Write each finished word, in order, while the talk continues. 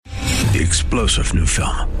The explosive new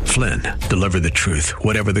film, Flynn, deliver the truth,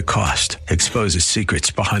 whatever the cost. Exposes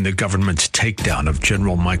secrets behind the government's takedown of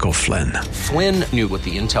General Michael Flynn. Flynn knew what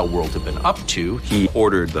the intel world had been up to. He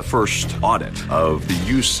ordered the first audit of the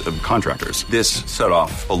use of contractors. This set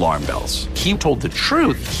off alarm bells. He told the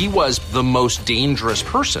truth. He was the most dangerous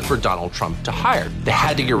person for Donald Trump to hire. They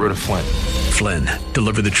had to get rid of Flynn. Flynn,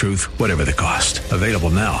 deliver the truth, whatever the cost. Available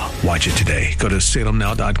now. Watch it today. Go to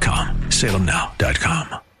salemnow.com.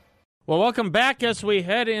 salemnow.com. Well, welcome back as we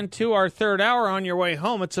head into our third hour on your way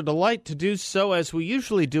home. It's a delight to do so, as we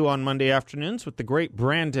usually do on Monday afternoons, with the great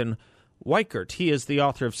Brandon Weichert. He is the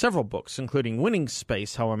author of several books, including Winning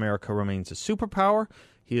Space, How America Remains a Superpower.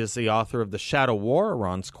 He is the author of The Shadow War,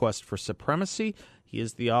 Iran's Quest for Supremacy. He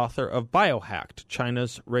is the author of Biohacked,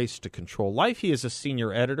 China's Race to Control Life. He is a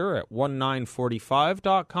senior editor at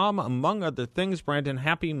 1945.com, among other things. Brandon,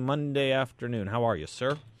 happy Monday afternoon. How are you,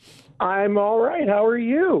 sir? I'm all right. How are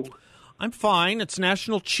you? I'm fine. It's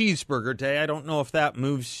National Cheeseburger Day. I don't know if that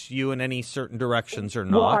moves you in any certain directions or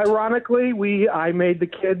not. Well, ironically, I made the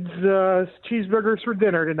kids cheeseburgers for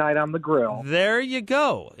dinner tonight on the grill. There you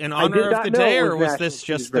go. In honor of the day, or was this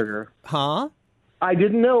just the... Huh? I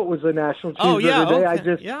didn't know it was a National Cheeseburger Day. Okay. I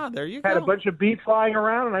just there you had go. a bunch of beef flying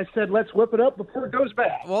around, and I said, let's whip it up before it goes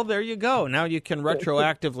bad. Well, there you go. Now you can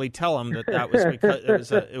retroactively tell them that was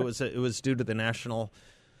because it was due to the national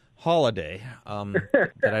holiday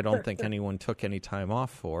that I don't think anyone took any time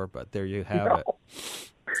off for, but there you have it.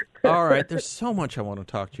 All right, there's so much I want to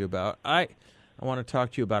talk to you about. I want to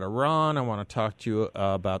talk to you about Iran. I want to talk to you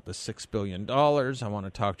about the $6 billion. I want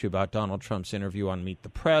to talk to you about Donald Trump's interview on Meet the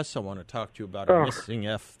Press. I want to talk to you about a missing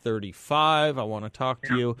F-35. I want to talk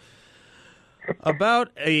to you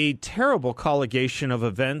about a terrible colligation of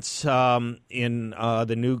events in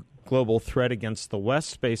the new global threat against the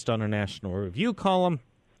West based on a National Review column.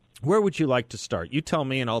 Where would you like to start? You tell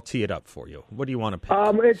me, and I'll tee it up for you. What do you want to pick?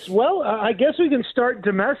 I guess we can start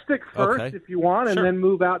domestic first if you want, and then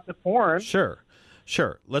move out to foreign. Sure.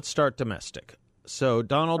 Let's start domestic. So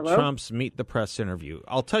Donald Trump's Meet the Press interview.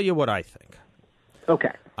 I'll tell you what I think.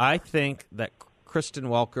 Okay. I think that Kristen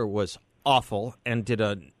Welker was awful and did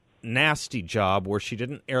a nasty job where she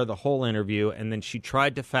didn't air the whole interview, and then she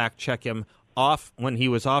tried to fact-check him off when he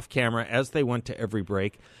was off camera as they went to every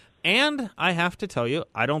break. And I have to tell you,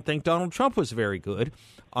 I don't think Donald Trump was very good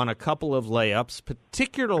on a couple of layups,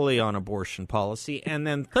 particularly on abortion policy. And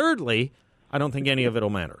then thirdly, I don't think any of it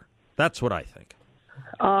will matter. That's what I think.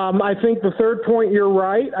 I think the third point, you're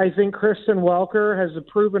right. I think Kristen Welker has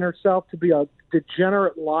proven herself to be a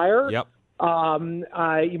degenerate liar. Yep.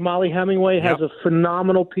 Molly Hemingway has a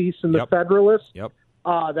phenomenal piece in The Federalist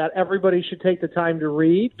that everybody should take the time to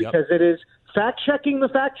read because it is fact-checking the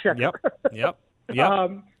fact-checker. Yep.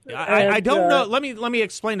 I don't know. Let me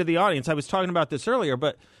explain to the audience. I was talking about this earlier,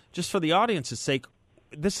 but just for the audience's sake,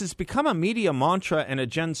 this has become a media mantra and a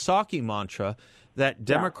Jen Psaki mantra that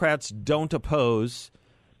Democrats don't oppose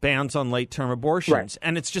bans on late-term abortions.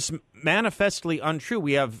 And it's just manifestly untrue.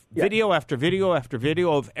 We have video after video after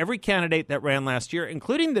video of every candidate that ran last year,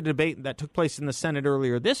 including the debate that took place in the Senate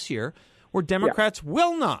earlier this year, where Democrats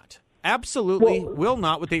will not, will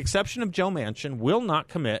not, with the exception of Joe Manchin, will not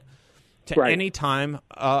commit to any time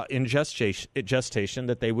in gestation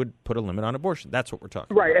that they would put a limit on abortion. That's what we're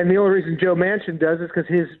talking about. Right, and the only reason Joe Manchin does is because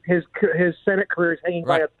his Senate career is hanging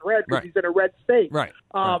by a thread because he's in a red state.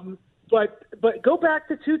 But go back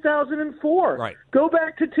to 2004. Right. Go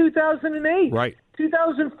back to 2008. Right.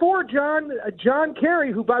 2004, John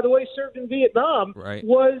Kerry, who, by the way, served in Vietnam,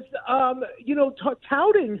 was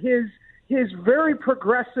touting his very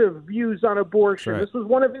progressive views on abortion. This was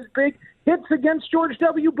one of his big hits against George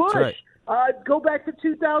W. Bush. Go back to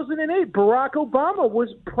 2008. Barack Obama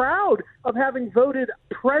was proud of having voted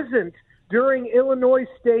present during Illinois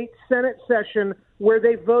State Senate session where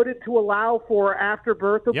they voted to allow for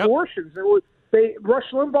after-birth abortions. Rush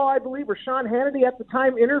Limbaugh, I believe, or Sean Hannity at the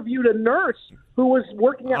time interviewed a nurse who was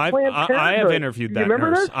working at Planned Parenthood. I have interviewed that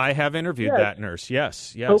nurse. This? I have interviewed that nurse,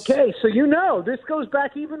 yes. Okay, so this goes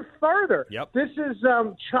back even further. This is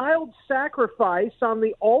child sacrifice on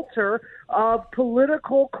the altar of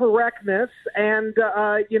political correctness and,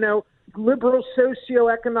 liberal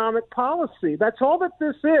socioeconomic policy. That's all that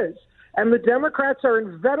this is. And the Democrats are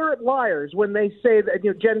inveterate liars when they say that,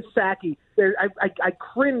 Jen Psaki, I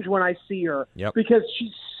cringe when I see her because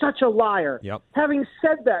she's such a liar. Having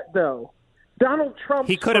said that, though, Donald Trump.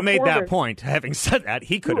 He could have made that point. Having said that,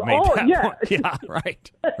 he could have made that point. Yeah,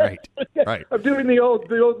 right. I'm doing the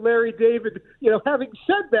old Larry David. Having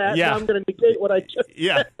said that, now I'm going to negate what I just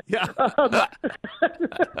said.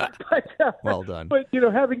 Well done. But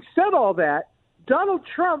having said all that, Donald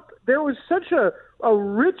Trump, there was such a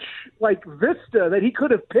rich vista that he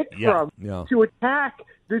could have picked from to attack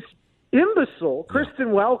this imbecile, Kristen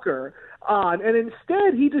Welker, on. And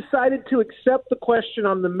instead, he decided to accept the question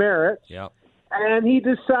on the merits. Yep. And he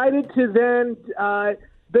decided to then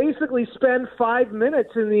basically spend 5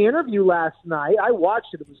 minutes in the interview last night. I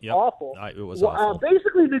watched it. It was awful. It was awful.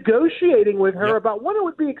 Basically negotiating with her about when it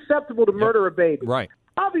would be acceptable to murder a baby. Right.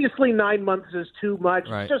 Obviously, 9 months is too much.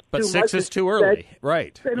 Right. Just but too 6 much. is too early.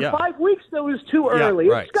 Right. And 5 weeks, though, is too early.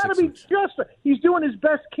 Right. It's got to be just – he's doing his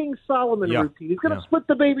best King Solomon routine. He's going to split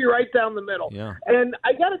the baby right down the middle. Yeah. And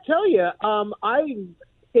I got to tell you,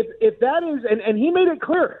 if that is – and he made it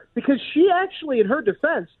clear because she actually, in her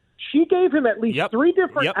defense, she gave him at least 3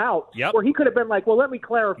 different outs where he could have been like, well, let me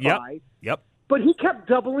clarify. Yep. But he kept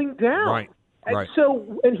doubling down. Right. And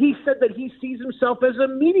and he said that he sees himself as a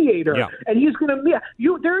mediator, and he's going to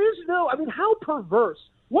there is no, I mean, how perverse,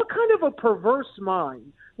 what kind of a perverse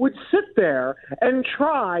mind would sit there and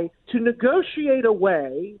try to negotiate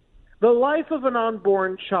away the life of an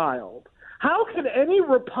unborn child? How can any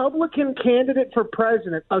Republican candidate for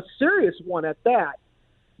president, a serious one at that,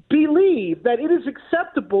 believe that it is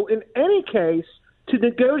acceptable in any case to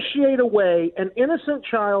negotiate away an innocent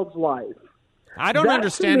child's life? I don't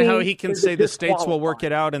understand how he can say the states will work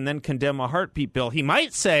it out and then condemn a heartbeat bill. He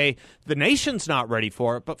might say the nation's not ready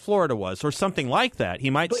for it, but Florida was, or something like that. He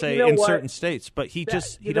might say in certain states, but he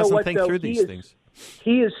doesn't think through these things.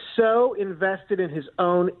 He is so invested in his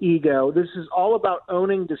own ego. This is all about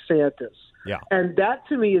owning DeSantis. Yeah. And that,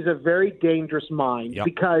 to me, is a very dangerous mind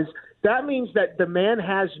because that means that the man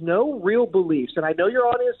has no real beliefs. And I know your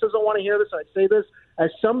audience doesn't want to hear this. I say this as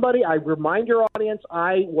somebody, I remind your audience,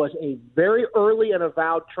 I was a very early and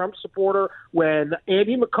avowed Trump supporter when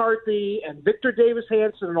Andy McCarthy and Victor Davis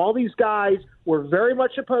Hanson and all these guys were very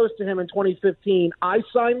much opposed to him in 2015. I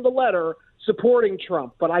signed the letter supporting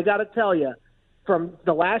Trump. But I got to tell you, from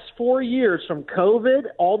the last 4 years, from COVID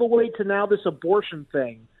all the way to now this abortion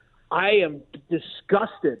thing, I am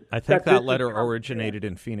disgusted. I think that letter originated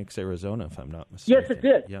in Phoenix, Arizona, if I'm not mistaken. Yes, it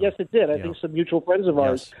did. Yeah. Yes, it did. I think some mutual friends of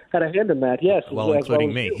ours had a hand in that. Yes. Well,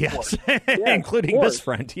 including me. Yes. Including this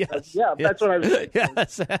friend. Yes. That's what I was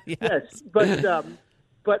saying. Yes.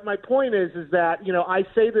 But my point is that, I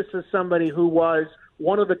say this as somebody who was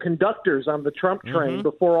one of the conductors on the Trump train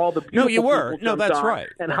before all the beautiful you were. people that's on right.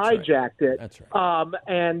 and that's hijacked it. That's right.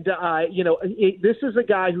 This is a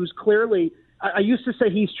guy who's clearly – I used to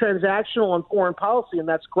say he's transactional on foreign policy, and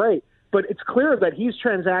that's great. But it's clear that he's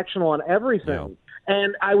transactional on everything. Yeah.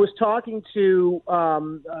 And I was talking to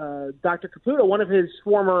Dr. Caputo, one of his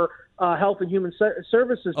former Health and Human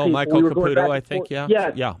Services people. Michael Caputo, I think, Yes.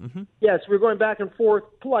 Mm-hmm. Yes, we were going back and forth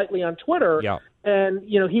politely on Twitter. Yeah. And,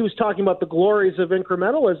 he was talking about the glories of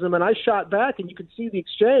incrementalism, and I shot back, and you could see the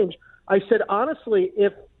exchange. I said, honestly,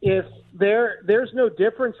 if there's no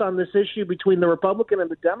difference on this issue between the Republican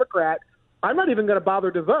and the Democrat, I'm not even going to bother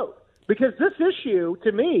to vote, because this issue,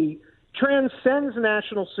 to me, transcends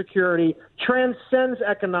national security, transcends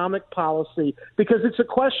economic policy, because it's a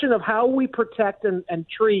question of how we protect and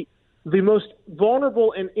treat the most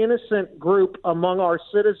vulnerable and innocent group among our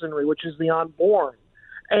citizenry, which is the unborn.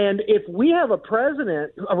 And if we have a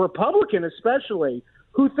president, a Republican especially,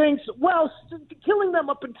 who thinks, well, killing them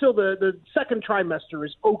up until the second trimester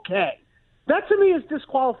is okay, that to me is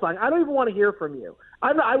disqualifying. I don't even want to hear from you.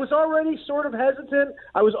 I was already sort of hesitant.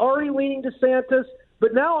 I was already leaning DeSantis,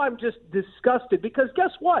 but now I'm just disgusted because guess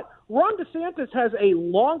what? Ron DeSantis has a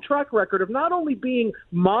long track record of not only being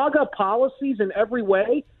MAGA policies in every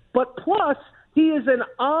way, but plus he is an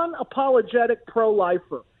unapologetic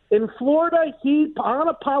pro-lifer. In Florida, he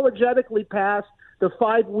unapologetically passed the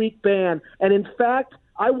 5-week ban, and in fact,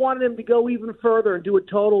 I wanted him to go even further and do a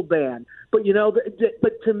total ban. But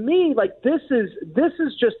but to me, this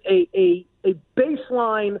is just a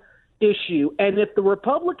baseline issue. And if the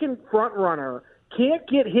Republican frontrunner can't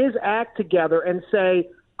get his act together and say,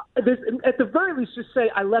 at the very least, just say,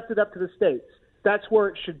 I left it up to the states. That's where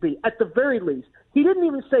it should be. At the very least, he didn't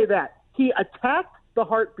even say that. He attacked the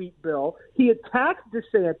heartbeat bill. He attacked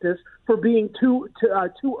DeSantis for being too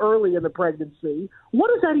early in the pregnancy. What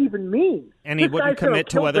does that even mean? And he wouldn't commit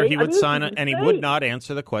to whether he would sign it, and he would not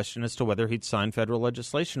answer the question as to whether he'd sign federal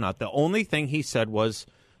legislation or not. The only thing he said was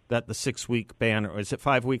that the 6-week ban, or is it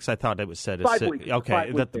 5 weeks? I thought it was said. 5 weeks.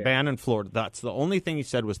 Okay, that the ban in Florida. That's the only thing he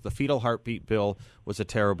said was the fetal heartbeat bill was a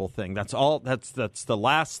terrible thing. That's all. That's the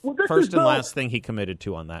last, first and last thing he committed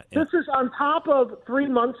to on that. This is on top of 3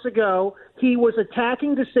 months ago. He was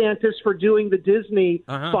attacking DeSantis for doing the Disney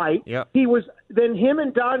fight. Yep. He was then him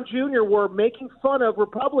and Don Jr. were making fun of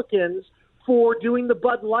Republicans for doing the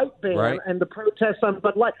Bud Light ban and the protests on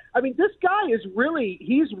Bud Light. I mean, this guy is really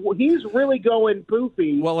he's really going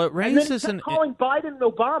poofy. Well, it raises and then calling Biden and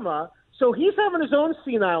Obama. So he's having his own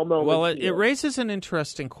senile moment. Well, it raises an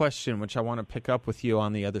interesting question, which I want to pick up with you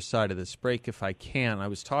on the other side of this break, if I can. I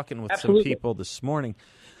was talking with some people this morning,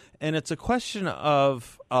 and it's a question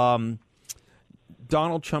of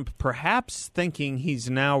Donald Trump perhaps thinking he's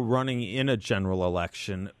now running in a general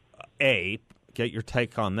election. A, get your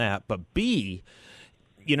take on that, but B,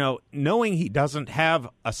 knowing he doesn't have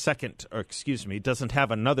doesn't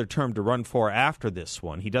have another term to run for after this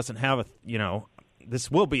one. He doesn't have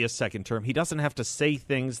this will be a second term. He doesn't have to say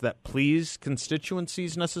things that please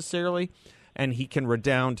constituencies necessarily, and he can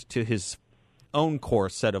redound to his own core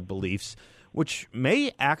set of beliefs, which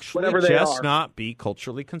may actually just not be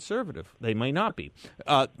culturally conservative. They may not be.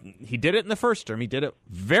 He did it in the first term. He did it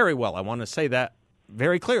very well. I want to say that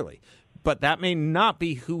very clearly. But that may not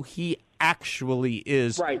be who he actually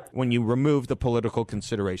is when you remove the political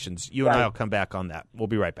considerations. You and I will come back on that. We'll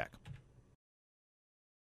be right back.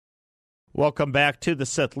 Welcome back to the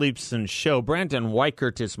Seth Leibsohn Show. Brandon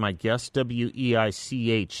Weichert is my guest,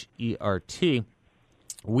 Weichert.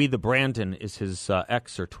 We the Brandon is his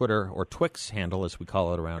X or Twitter or Twix handle, as we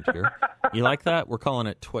call it around here. You like that? We're calling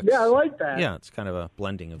it Twix. Yeah, I like that. Yeah, it's kind of a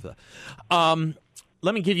blending of the...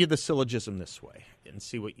 let me give you the syllogism this way and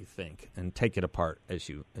see what you think, and take it apart as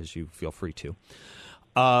you feel free to.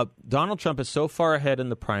 Donald Trump is so far ahead in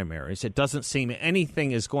the primaries, it doesn't seem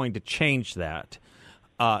anything is going to change that.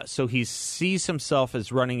 So he sees himself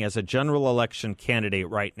as running as a general election candidate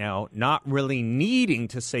right now, not really needing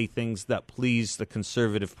to say things that please the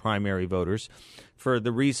conservative primary voters for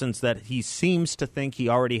the reasons that he seems to think he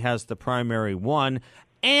already has the primary won,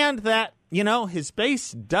 and that, his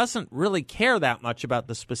base doesn't really care that much about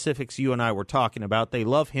the specifics you and I were talking about. They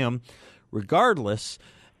love him regardless,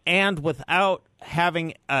 and without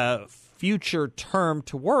having a future term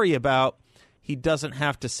to worry about, he doesn't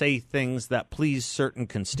have to say things that please certain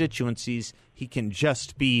constituencies. He can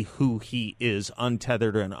just be who he is,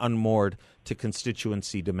 untethered and unmoored to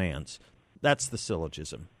constituency demands. That's the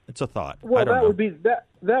syllogism. It's a thought. Well, that would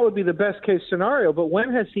be the best case scenario. But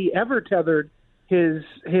when has he ever tethered his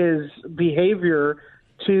behavior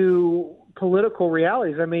to political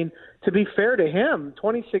realities? I mean, to be fair to him,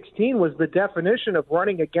 2016 was the definition of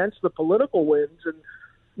running against the political winds and,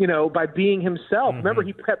 by being himself. Mm-hmm. Remember,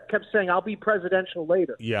 he kept saying, "I'll be presidential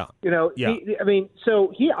later." Yeah. Yeah.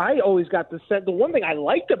 I always got the sense. The one thing I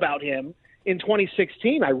liked about him in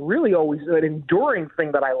 2016, an enduring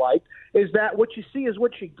thing that I liked, is that what you see is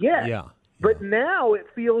what you get. Yeah. But now it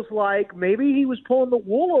feels like maybe he was pulling the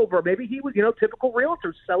wool over. Maybe he was, typical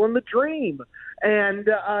realtor selling the dream. And,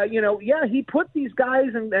 he put these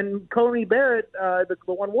guys and Coney Barrett, the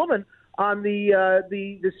one woman, on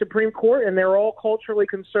the Supreme Court, and they're all culturally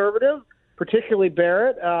conservative, particularly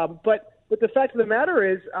Barrett. But the fact of the matter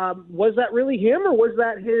is, was that really him, or was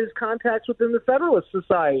that his contacts within the Federalist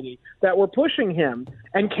Society that were pushing him?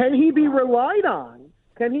 And can he be relied on?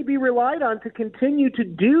 Can he be relied on to continue to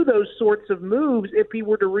do those sorts of moves if he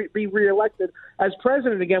were to be reelected as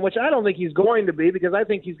president again, which I don't think he's going to be, because I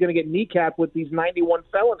think he's going to get kneecapped with these 91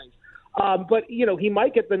 felonies. But, he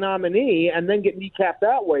might get the nominee and then get kneecapped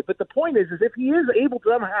that way. But the point is if he is able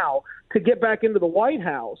somehow to get back into the White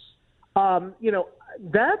House,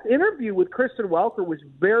 that interview with Kristen Welker was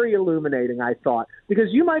very illuminating, I thought,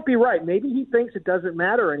 because you might be right. Maybe he thinks it doesn't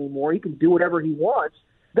matter anymore. He can do whatever he wants.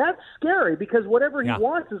 That's scary, because whatever he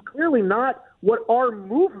wants is clearly not what our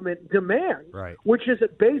movement demands, which is a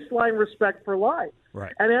baseline respect for life.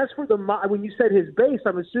 Right. And as for when you said his base,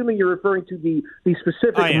 I'm assuming you're referring to the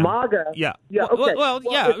specific MAGA. Yeah. Yeah. Okay.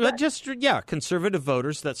 Conservative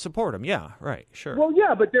voters that support him. Yeah. Right. Sure. Well,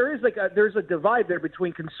 yeah, but there is there's a divide there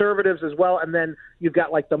between conservatives as well, and then you've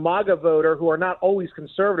got the MAGA voter who are not always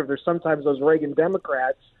conservative. There's sometimes those Reagan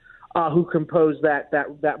Democrats who compose that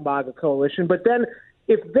MAGA coalition. But then,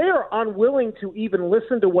 if they're unwilling to even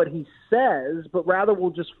listen to what he says, but rather will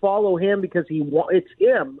just follow him because it's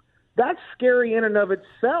him, that's scary in and of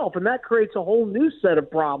itself, and that creates a whole new set of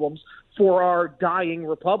problems for our dying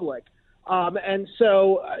republic. And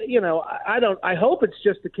so, I hope it's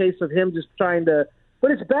just a case of him just trying to.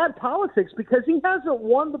 But it's bad politics because he hasn't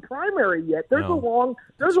won the primary yet. There's a long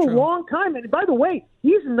time. And by the way,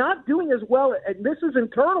 he's not doing as well. And this is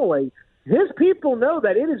internally. His people know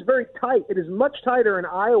that it is very tight. It is much tighter in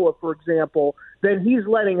Iowa, for example, than he's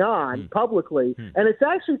letting on publicly. And it's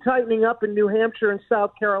actually tightening up in New Hampshire and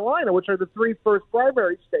South Carolina, which are the three first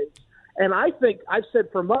primary states. And I think, I've said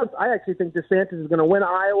for months, I actually think DeSantis is going to win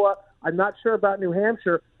Iowa. I'm not sure about New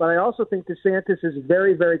Hampshire, but I also think DeSantis is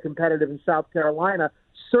very, very competitive in South Carolina.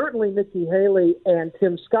 Certainly Nikki Haley and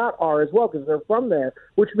Tim Scott are as well because they're from there,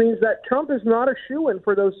 which means that Trump is not a shoo-in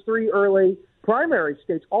for those three early primary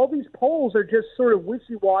states. All these polls are just sort of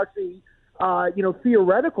wishy-washy,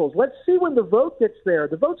 theoreticals. Let's see when the vote gets there.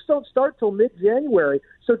 The votes don't start till mid-January.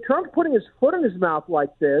 So Trump putting his foot in his mouth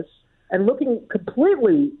like this and looking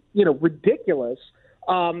completely, ridiculous,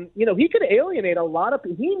 he could alienate a lot of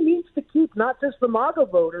people. He needs to keep not just the MAGA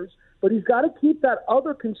voters, but he's got to keep that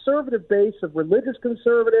other conservative base of religious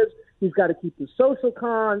conservatives. He's got to keep the social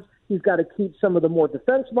cons. He's got to keep some of the more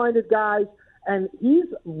defense-minded guys. And he's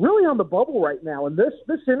really on the bubble right now. And this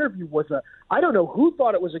interview was I don't know who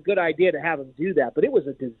thought it was a good idea to have him do that, but it was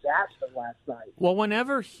a disaster last night. Well,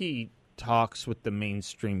 whenever he talks with the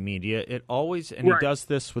mainstream media, it always, and he does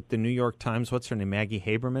this with the New York Times, what's her name, Maggie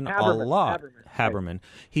Haberman, a lot. Haberman. Right.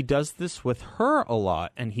 He does this with her a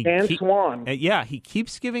lot. And Swan. He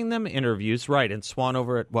keeps giving them interviews, right, and Swan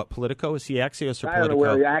over at, Politico? Is he Axios or Politico? I don't know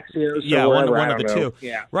where Axios yeah, or one of the two.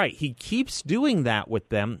 Yeah. Right, he keeps doing that with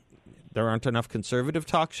them. There aren't enough conservative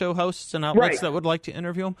talk show hosts and outlets that would like to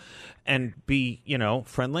interview him and be,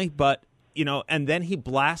 friendly. But, and then he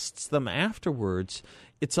blasts them afterwards.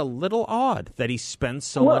 It's a little odd that he spends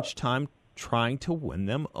so much time trying to win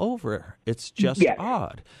them over. It's just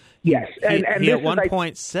odd. Yes. He at one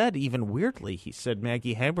point said, even weirdly, he said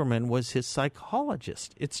Maggie Haberman was his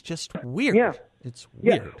psychologist. It's just weird. Yeah. It's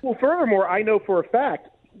weird. Yeah. Well, furthermore, I know for a fact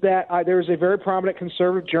that there's a very prominent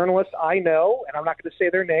conservative journalist I know, and I'm not going to say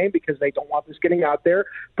their name because they don't want this getting out there,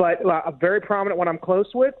 but a very prominent one I'm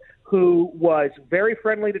close with who was very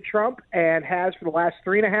friendly to Trump and has for the last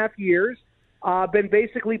 3.5 years been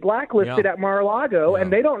basically blacklisted at Mar-a-Lago,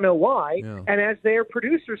 and they don't know why. Yeah. And as their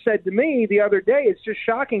producer said to me the other day, it's just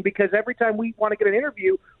shocking because every time we want to get an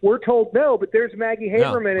interview, we're told no, but there's Maggie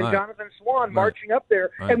Haberman and Jonathan Swan marching up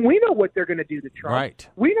there, and we know what they're going to do to Trump. Right.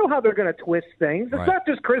 We know how they're going to twist things. It's not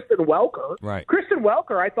just Kristen Welker. Right. Kristen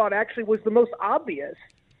Welker, I thought, actually was the most obvious.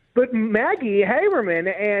 But Maggie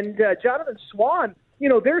Haberman and Jonathan Swan,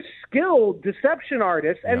 they're skilled deception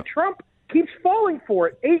artists, and Trump keeps falling for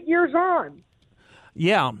it 8 years on.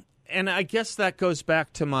 Yeah, and I guess that goes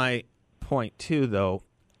back to my point, too, though.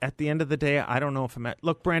 At the end of the day, I don't know if I'm at...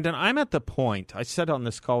 Look, Brandon, I'm at the point. I said on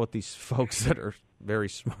this call with these folks that are very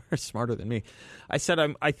smarter than me. I said,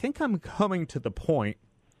 I think I'm coming to the point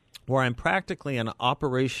where I'm practically an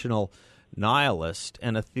operational nihilist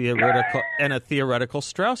and a theoretical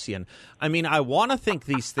Straussian. I mean, I want to think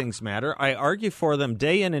these things matter. I argue for them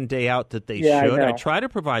day in and day out that they should. I try to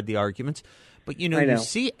provide the arguments. But, you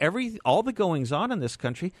see all the goings on in this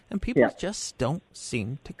country, and people just don't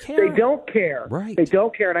seem to care. They don't care. Right. They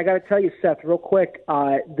don't care. And I got to tell you, Seth, real quick,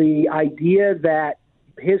 the idea that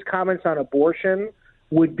his comments on abortion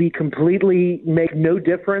would be completely make no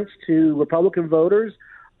difference to Republican voters,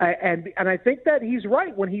 and I think that he's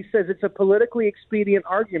right when he says it's a politically expedient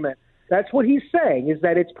argument. That's what he's saying, is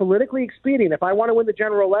that it's politically expedient. If I want to win the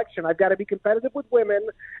general election, I've got to be competitive with women,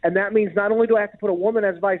 and that means not only do I have to put a woman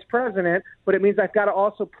as vice president, but it means I've got to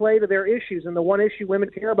also play to their issues. And the one issue women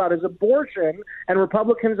care about is abortion, and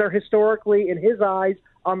Republicans are historically, in his eyes,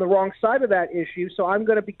 on the wrong side of that issue, so I'm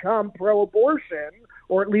going to become pro-abortion,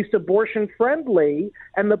 or at least abortion-friendly.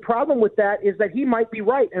 And the problem with that is that he might be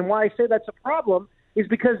right. And why I say that's a problem is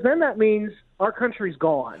because then that means our country's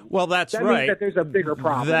gone. Well, that right. means that there's a bigger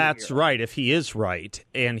problem. That's here. right. If he is right,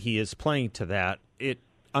 and he is playing to that, it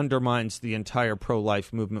undermines the entire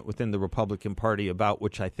pro-life movement within the Republican Party, about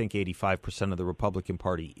which I think 85% of the Republican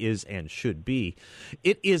Party is and should be.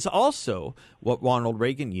 It is also what Ronald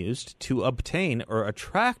Reagan used to obtain or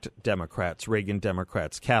attract Democrats, Reagan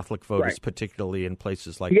Democrats, Catholic voters, particularly in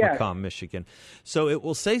places like Macomb, Michigan. So it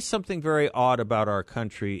will say something very odd about our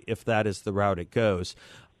country if that is the route it goes.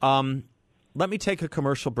 Let me take a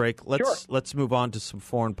commercial break. Let's move on to some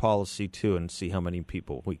foreign policy, too, and see how many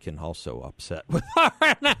people we can also upset with our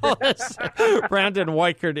analysis. Brandon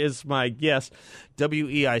Weichert is my guest,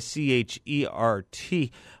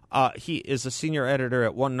 Weichert. He is a senior editor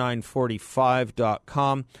at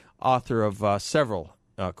 1945.com, author of several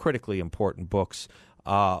critically important books,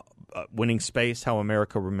 Winning Space, How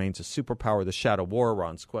America Remains a Superpower, The Shadow War,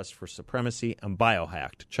 Iran's Quest for Supremacy, and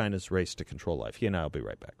Biohacked, China's Race to Control Life. He and I will be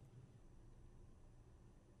right back.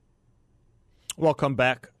 Welcome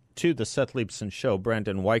back to the Seth Leibson Show.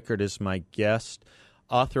 Brandon Weichert is my guest,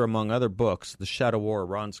 author, among other books, The Shadow War,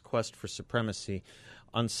 Iran's Quest for Supremacy.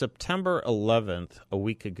 On September 11th, a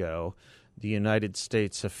week ago, the United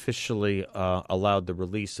States officially allowed the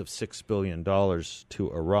release of $6 billion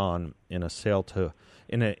to Iran in a sale to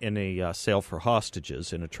in a sale for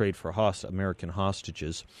hostages, in a trade for American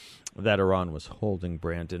hostages that Iran was holding,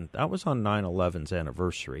 Brandon. That was on 9/11's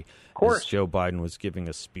anniversary. Of course. As Joe Biden was giving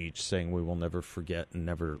a speech saying we will never forget and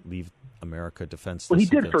never leave America defenseless. Well, he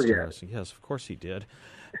did against forget. terrorism. Yes, of course he did.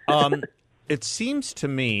 It seems to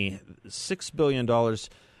me $6 billion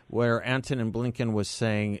where Anton Blinken was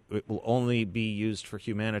saying it will only be used for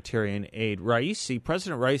humanitarian aid.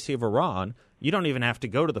 President Raisi of Iran, you don't even have to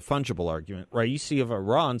go to the fungible argument. Raisi of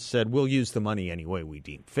Iran said, we'll use the money any way we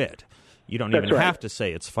deem fit. You don't even have to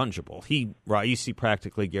say it's fungible. Raisi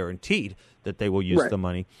practically guaranteed that they will use the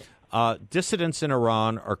money. Dissidents in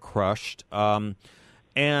Iran are crushed.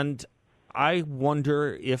 And I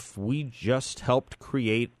wonder if we just helped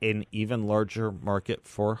create an even larger market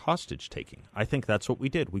for hostage taking. I think that's what we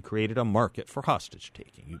did. We created a market for hostage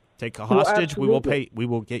taking. You take a hostage, we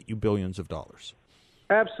will get you billions of dollars.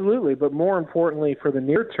 Absolutely, but more importantly for the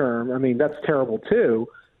near term, I mean, that's terrible too,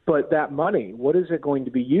 but that money, what is it going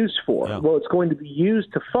to be used for? Yeah. Well, it's going to be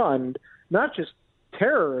used to fund not just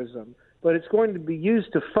terrorism, but it's going to be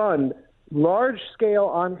used to fund large-scale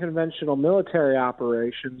unconventional military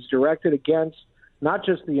operations directed against not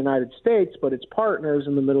just the United States, but its partners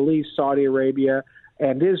in the Middle East, Saudi Arabia,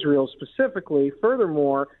 and Israel specifically.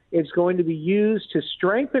 Furthermore, it's going to be used to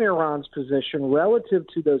strengthen Iran's position relative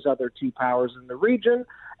to those other two powers in the region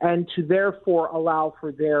and to therefore allow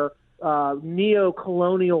for their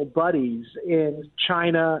neo-colonial buddies in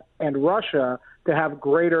China and Russia to have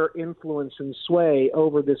greater influence and sway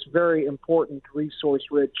over this very important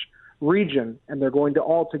resource-rich region, and they're going to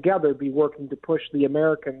all together be working to push the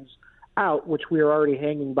Americans out, which we are already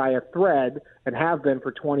hanging by a thread and have been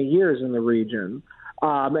for 20 years in the region.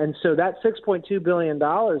 And so that $6.2 billion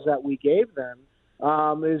that we gave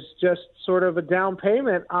them is just sort of a down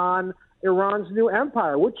payment on Iran's new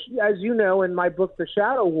empire, which, as you know, in my book, The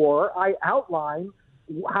Shadow War, I outline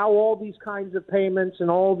how all these kinds of payments and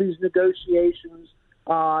all these negotiations,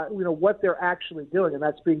 what they're actually doing, and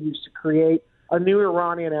that's being used to create a new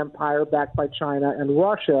Iranian empire backed by China and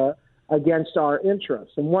Russia against our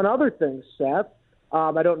interests. And one other thing, Seth,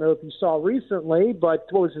 I don't know if you saw recently, but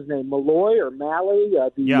what was his name, Malloy or Malley?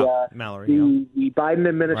 Mallory. The Biden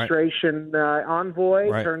administration envoy,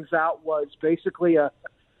 turns out was basically a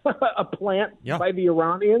plant by the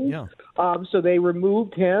Iranians. Yeah. So they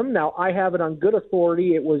removed him. Now, I have it on good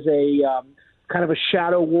authority. It was a kind of a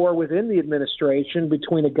shadow war within the administration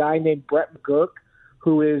between a guy named Brett McGurk,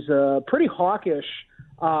 who is a pretty hawkish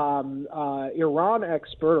Iran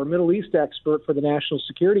expert or Middle East expert for the National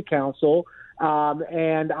Security Council.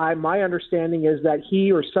 And my understanding is that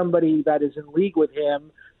he or somebody that is in league with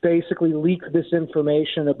him basically leaked this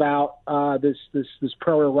information about this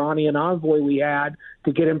pro-Iranian envoy we had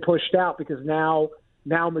to get him pushed out, because now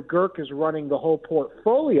McGurk is running the whole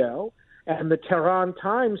portfolio. And the Tehran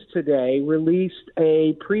Times today released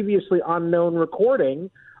a previously unknown recording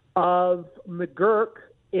of McGurk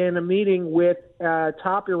in a meeting with a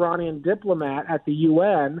top Iranian diplomat at the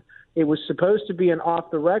UN. It was supposed to be an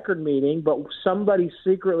off-the-record meeting, but somebody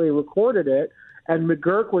secretly recorded it, and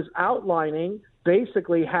McGurk was outlining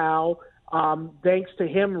basically how, thanks to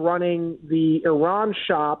him running the Iran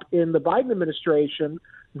shop in the Biden administration,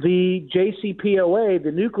 the JCPOA,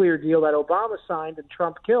 the nuclear deal that Obama signed and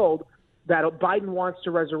Trump killed, that Biden wants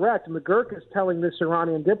to resurrect. McGurk is telling this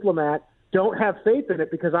Iranian diplomat, don't have faith in it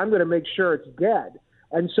because I'm going to make sure it's dead.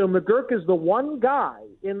 And so McGurk is the one guy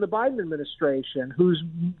in the Biden administration who's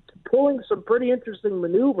pulling some pretty interesting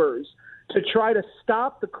maneuvers to try to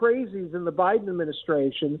stop the crazies in the Biden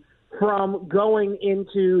administration from going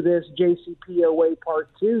into this JCPOA Part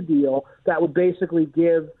 2 deal that would basically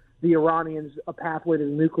give the Iranians a pathway to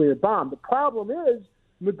the nuclear bomb. The problem is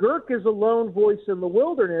McGurk is a lone voice in the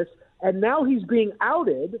wilderness, and now he's being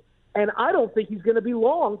outed, and I don't think he's going to be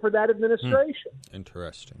long for that administration.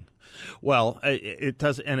 Interesting. Well, it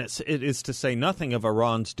does, and it is to say nothing of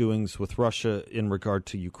Iran's doings with Russia in regard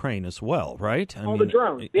to Ukraine as well, right? I mean, the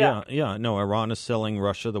drones, yeah. No, Iran is selling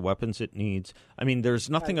Russia the weapons it needs. I mean, there's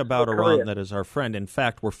nothing about Iran that is our friend. In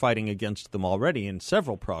fact, we're fighting against them already in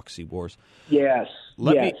several proxy wars. Yes.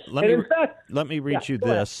 Let me read you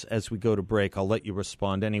this as we go to break. I'll let you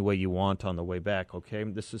respond any way you want on the way back, okay?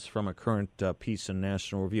 This is from a current piece in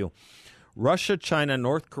National Review. Russia, China,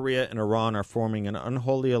 North Korea, and Iran are forming an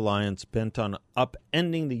unholy alliance bent on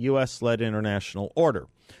upending the U.S.-led international order.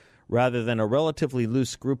 Rather than a relatively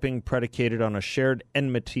loose grouping predicated on a shared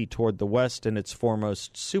enmity toward the West and its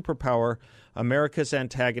foremost superpower, America's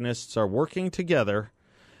antagonists are working together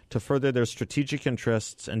to further their strategic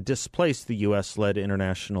interests and displace the U.S.-led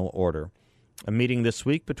international order. A meeting this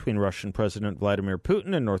week between Russian President Vladimir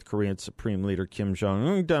Putin and North Korean Supreme Leader Kim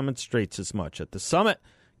Jong-un demonstrates as much. At the summit,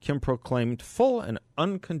 Kim proclaimed full and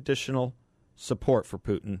unconditional support for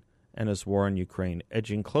Putin and his war in Ukraine,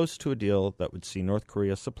 edging close to a deal that would see North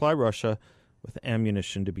Korea supply Russia with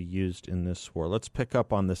ammunition to be used in this war. Let's pick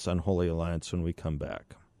up on this unholy alliance when we come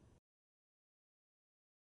back.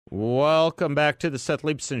 Welcome back to the Seth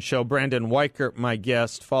Leibsohn Show. Brandon Weichert, my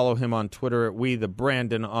guest. Follow him on Twitter at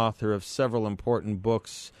 @WeTheBrandon, author of several important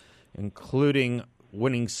books, including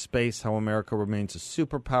Winning Space, How America Remains a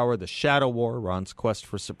Superpower, The Shadow War, Iran's Quest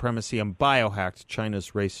for Supremacy, and Biohacked,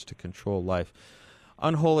 China's Race to Control Life.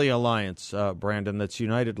 Unholy alliance, Brandon, that's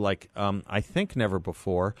united like I think never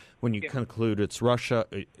before when you conclude it's Russia,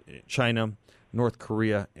 China, North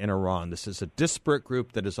Korea, and Iran. This is a disparate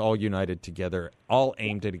group that is all united together, all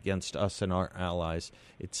aimed at against us and our allies.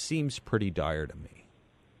 It seems pretty dire to me.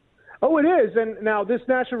 Oh, it is. And now this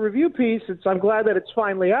National Review piece, I'm glad that it's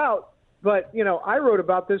finally out. But, I wrote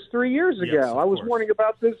about this 3 years ago. Yes, I was warning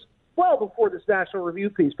about this well before this National Review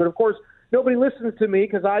piece. But, of course, nobody listens to me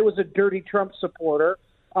because I was a dirty Trump supporter.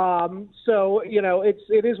 So,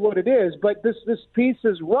 it is what it is. But this piece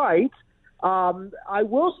is right. I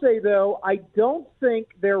will say, though, I don't think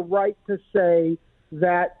they're right to say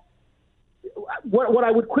that what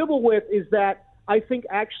I would quibble with is that I think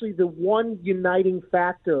actually the one uniting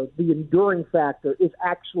factor, the enduring factor, is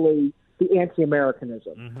actually the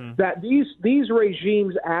anti-Americanism. Mm-hmm. That these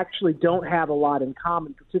regimes actually don't have a lot in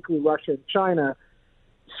common, particularly Russia and China,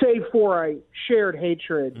 save for a shared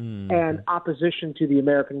hatred and opposition to the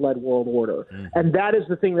American-led world order. Mm-hmm. And that is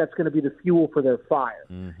the thing that's going to be the fuel for their fire,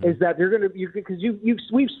 is that they're going to, because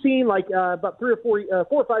we've seen about 4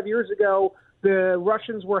 or 5 years ago, the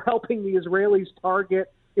Russians were helping the Israelis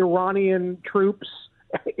target Iranian troops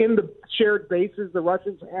in the shared bases the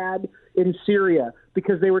Russians had in Syria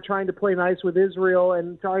because they were trying to play nice with Israel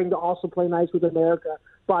and trying to also play nice with America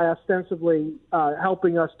by ostensibly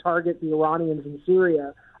helping us target the Iranians in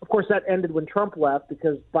Syria. Of course, that ended when Trump left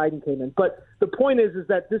because Biden came in. But the point is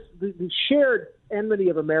that the shared enmity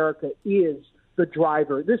of America is the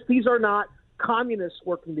driver. These are not communists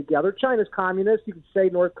working together. China's communist. You could say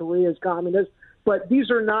North Korea is communist. But these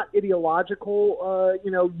are not ideological,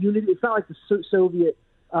 unity. It's not like the Soviet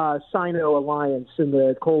Sino alliance in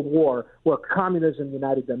the Cold War where communism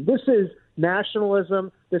united them. This is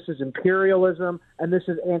nationalism, this is imperialism, and this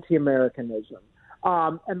is anti-Americanism.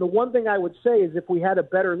 And the one thing I would say is if we had a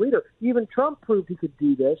better leader, even Trump proved he could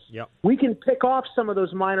do this, we can pick off some of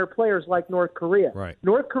those minor players like North Korea. Right.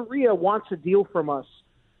 North Korea wants a deal from us.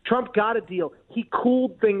 Trump got a deal. He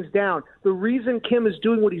cooled things down. The reason Kim is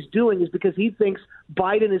doing what he's doing is because he thinks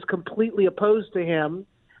Biden is completely opposed to him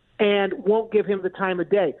and won't give him the time of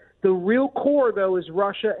day. The real core, though, is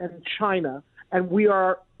Russia and China, and we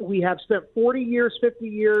have spent 40 years, 50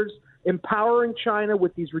 years empowering China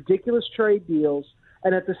with these ridiculous trade deals,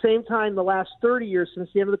 and at the same time, the last 30 years since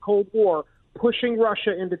the end of the Cold War, pushing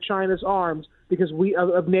Russia into China's arms because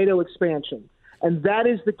of NATO expansion. And that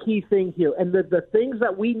is the key thing here. And the things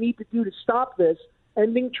that we need to do to stop this,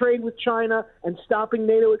 ending trade with China and stopping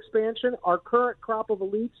NATO expansion, our current crop of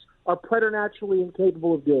elites are preternaturally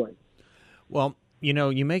incapable of doing. Well,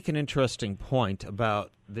 you make an interesting point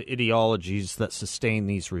about the ideologies that sustain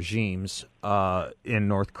these regimes in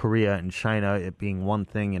North Korea and China, it being one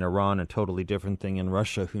thing, in Iran a totally different thing, in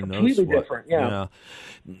Russia who knows what. Completely different, yeah.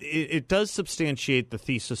 It does substantiate the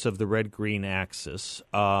thesis of the red-green axis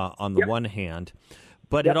on the one hand,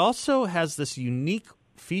 but it also has this unique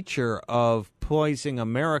feature of poising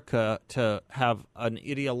America to have an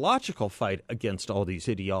ideological fight against all these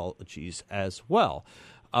ideologies as well.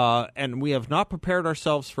 And we have not prepared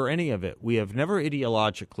ourselves for any of it. We have never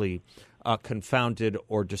ideologically confounded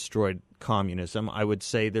or destroyed communism. I would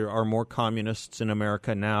say there are more communists in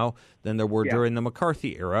America now than there were during the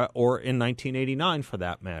McCarthy era or in 1989, for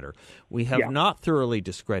that matter. We have not thoroughly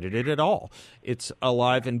discredited it at all. It's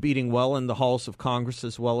alive and beating well in the halls of Congress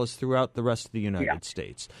as well as throughout the rest of the United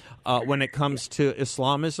States. When it comes to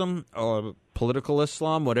Islamism or political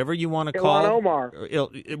Islam, whatever you want to call it. Omar.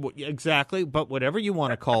 Exactly, but whatever you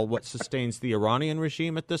want to call what sustains the Iranian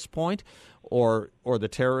regime at this point or the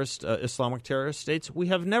terrorist Islamic terrorist states, we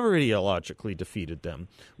have never ideologically defeated them.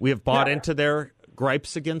 We have bought into their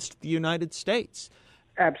gripes against the United States.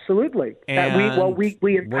 Absolutely. And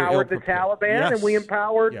we empowered the Taliban and we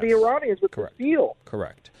empowered the Iranians with the deal.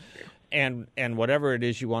 Correct. And whatever it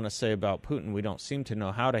is you want to say about Putin, we don't seem to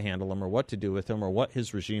know how to handle him or what to do with him or what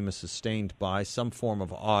his regime is sustained by, some form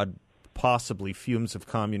of odd, possibly fumes of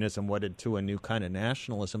communism wedded to a new kind of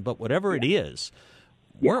nationalism. But whatever it is,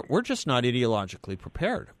 we're just not ideologically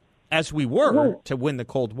prepared, as we were to win the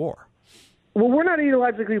Cold War. Well, we're not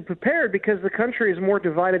ideologically prepared because the country is more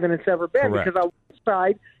divided than it's ever been. Correct. Because on one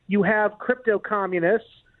side, you have crypto-communists,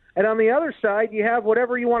 and on the other side, you have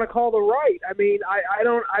whatever you want to call the right. I mean, I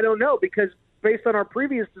don't know, because based on our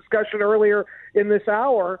previous discussion earlier in this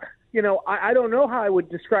hour, I don't know how I would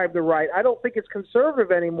describe the right. I don't think it's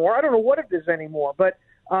conservative anymore. I don't know what it is anymore. But,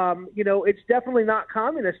 it's definitely not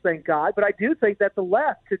communist, thank God. But I do think that the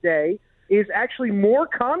left today is actually more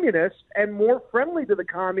communist and more friendly to the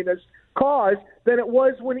communist cause than it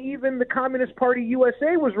was when even the Communist Party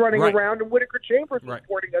USA was running around and Whitaker Chambers was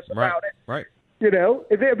reporting us about it. Right.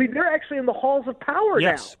 They're actually in the halls of power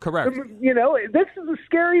now. Yes, correct. This is a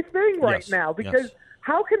scary thing right now because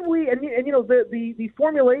how can we? And the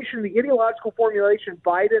formulation, the ideological formulation,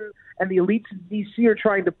 Biden and the elites in D.C. are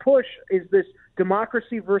trying to push is this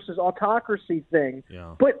democracy versus autocracy thing.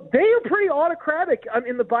 Yeah. But they are pretty autocratic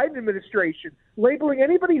in the Biden administration, labeling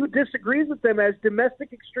anybody who disagrees with them as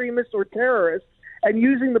domestic extremists or terrorists, and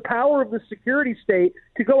using the power of the security state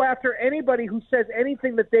to go after anybody who says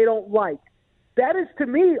anything that they don't like. That is, to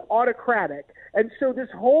me, autocratic. And so this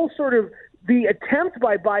whole sort of the attempt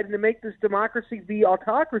by Biden to make this democracy the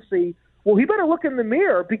autocracy, well, he better look in the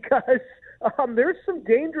mirror because there's some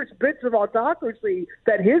dangerous bits of autocracy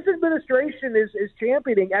that his administration is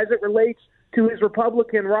championing as it relates to his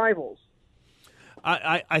Republican rivals.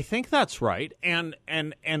 I think that's right. And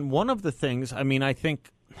one of the things, I think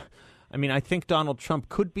Donald Trump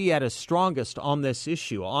could be at his strongest on this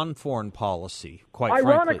issue, on foreign policy, quite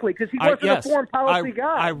frankly. Ironically, because he wasn't a foreign policy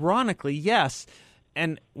guy. Ironically, yes.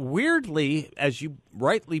 And weirdly, as you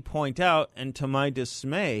rightly point out, and to my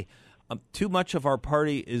dismay, too much of our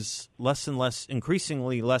party is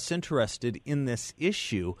increasingly less interested in this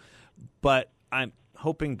issue. But I'm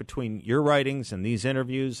hoping between your writings and these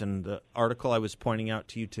interviews and the article I was pointing out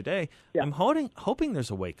to you today, I'm hoping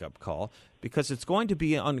there's a wake-up call, because it's going to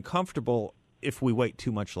be uncomfortable if we wait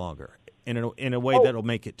too much longer in a way that'll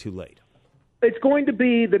make it too late. It's going to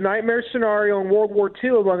be the nightmare scenario in World War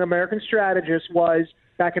II among American strategists was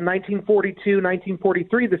back in 1942,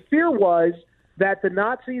 1943. The fear was that the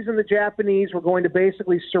Nazis and the Japanese were going to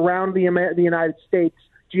basically surround the United States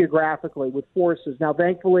geographically with forces. Now,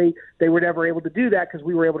 thankfully, they were never able to do that because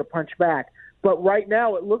we were able to punch back. But right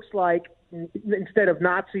now, it looks like instead of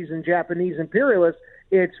Nazis and Japanese imperialists,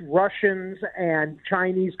 it's Russians and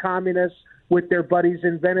Chinese communists with their buddies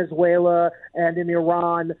in Venezuela and in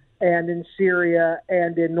Iran and in Syria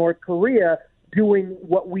and in North Korea doing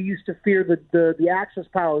what we used to fear the Axis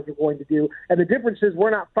powers were going to do. And the difference is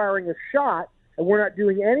we're not firing a shot and we're not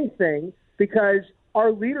doing anything because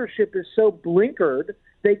our leadership is so blinkered.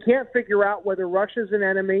 They can't figure out whether Russia's an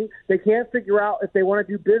enemy. They can't figure out if they want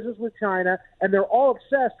to do business with China. And they're all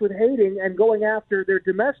obsessed with hating and going after their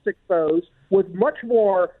domestic foes with much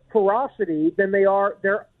more ferocity than they are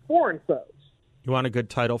their foreign foes. You want a good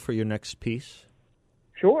title for your next piece?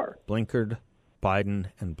 Sure. Blinkered, Biden,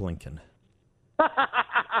 and Blinken.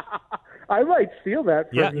 I might steal that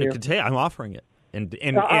from you. Yeah, I'm offering it. In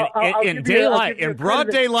daylight, in broad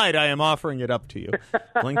daylight, I am offering it up to you.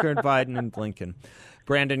 Blinkered, Biden, and Blinken.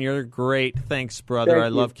 Brandon, you're great. Thanks, brother. I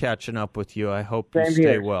love catching up with you. I hope you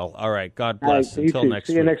stay well. All right. God bless. Until next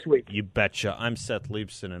week. See you next week. You betcha. I'm Seth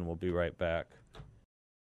Leibson, and we'll be right back.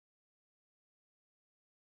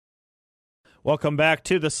 Welcome back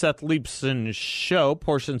to the Seth Leibson Show,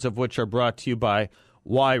 portions of which are brought to you by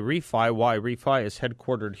Weichert. Weichert is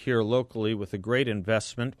headquartered here locally with a great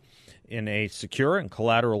investment in a secure and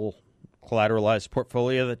collateralized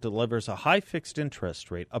portfolio that delivers a high fixed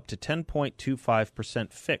interest rate, up to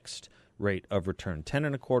 10.25% fixed rate of return,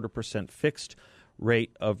 10.25% fixed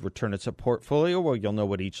rate of return. It's a portfolio where you'll know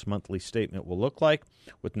what each monthly statement will look like.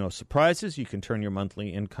 With no surprises, you can turn your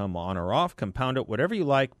monthly income on or off, compound it whatever you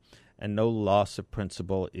like, and no loss of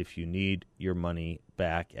principal if you need your money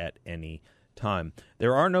back at any time.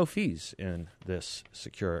 There are no fees in this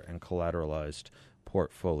secure and collateralized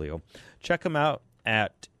portfolio. Check them out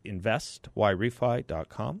at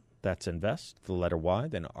investYrefi.com. That's invest, the letter Y,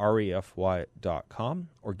 then refy.com,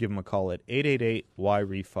 or give them a call at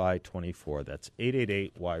 888-YREFI-24. That's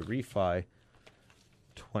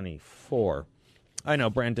 888-YREFI-24. I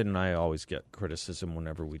know Brandon and I always get criticism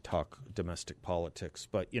whenever we talk domestic politics,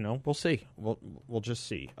 but we'll see. We'll just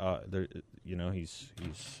see.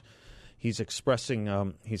 He's expressing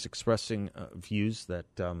views that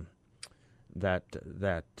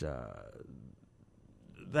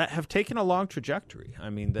have taken a long trajectory.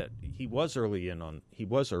 I mean, that he was early.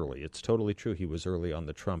 It's totally true. He was early on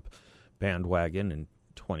the Trump bandwagon in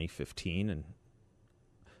 2015 and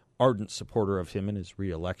ardent supporter of him in his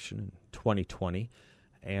re-election in 2020,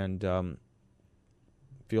 and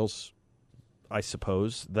feels I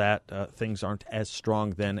suppose that things aren't as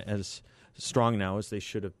strong now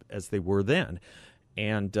as they were then,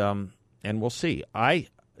 and we'll see. I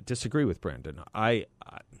disagree with Brandon.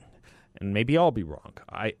 And maybe I'll be wrong.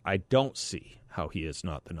 I don't see how he is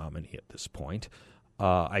not the nominee at this point.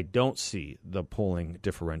 I don't see the polling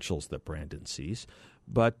differentials that Brandon sees.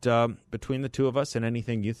 But between the two of us and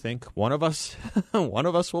anything you think, one of us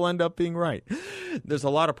will end up being right. There's a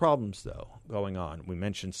lot of problems, though, going on. We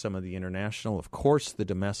mentioned some of the international, of course, the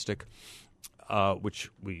domestic, which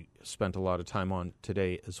we spent a lot of time on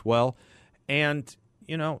today as well. And,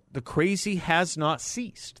 the crazy has not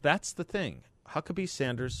ceased. That's the thing. Huckabee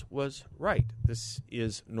Sanders was right. This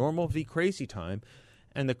is normal v. crazy time,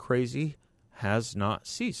 and the crazy has not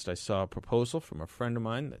ceased. I saw a proposal from a friend of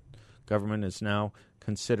mine that government is now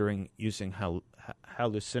considering using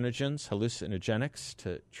hallucinogenics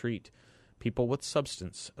to treat people with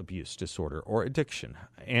substance abuse disorder or addiction.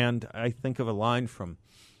 And I think of a line from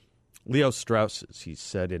Leo Strauss's. He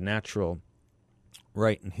said in Natural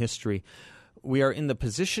Right and History, "We are in the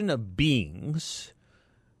position of beings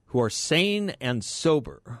who are sane and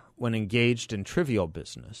sober when engaged in trivial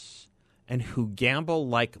business, and who gamble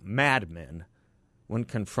like madmen when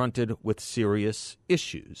confronted with serious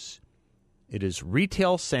issues. It is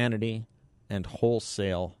retail sanity and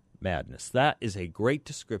wholesale madness." That is a great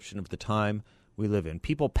description of the time we live in.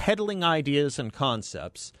 People peddling ideas and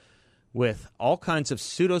concepts with all kinds of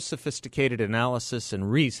pseudo-sophisticated analysis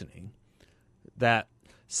and reasoning that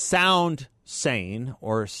sound sane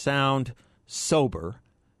or sound sober,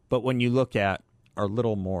 but when you look at are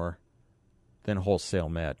little more than wholesale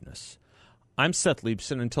madness. I'm Seth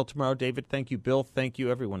Leibson. Until tomorrow, David, thank you. Bill, thank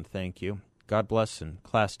you. Everyone, thank you. God bless, and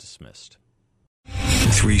class dismissed.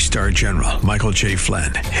 3-star General Michael J.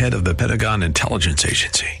 Flynn, head of the Pentagon Intelligence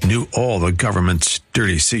Agency, knew all the government's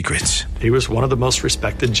dirty secrets. He was one of the most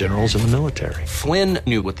respected generals in the military. Flynn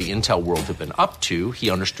knew what the intel world had been up to. He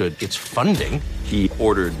understood its funding. He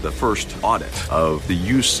ordered the first audit of the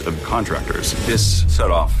use of contractors. This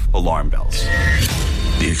set off alarm bells.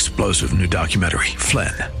 The explosive new documentary,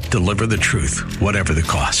 Flynn, Deliver the Truth, Whatever the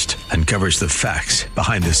Cost, uncovers the facts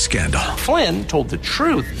behind this scandal. Flynn told the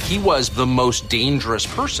truth. He was the most dangerous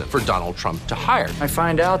person for Donald Trump to hire. I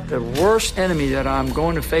find out the worst enemy that I'm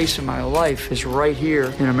going to face in my life is right here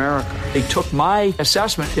in America. They took my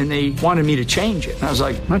assessment and they wanted me to change it. And I was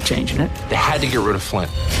like, I'm not changing it. They had to get rid of Flynn.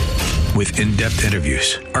 With in-depth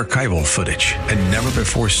interviews, archival footage, and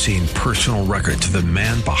never-before-seen personal records of the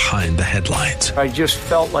man behind the headlines. I just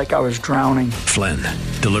felt like I was drowning. Flynn,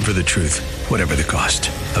 Deliver the Truth, Whatever the Cost.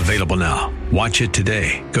 Available now. Watch it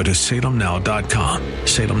today. Go to salemnow.com.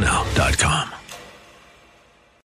 salemnow.com.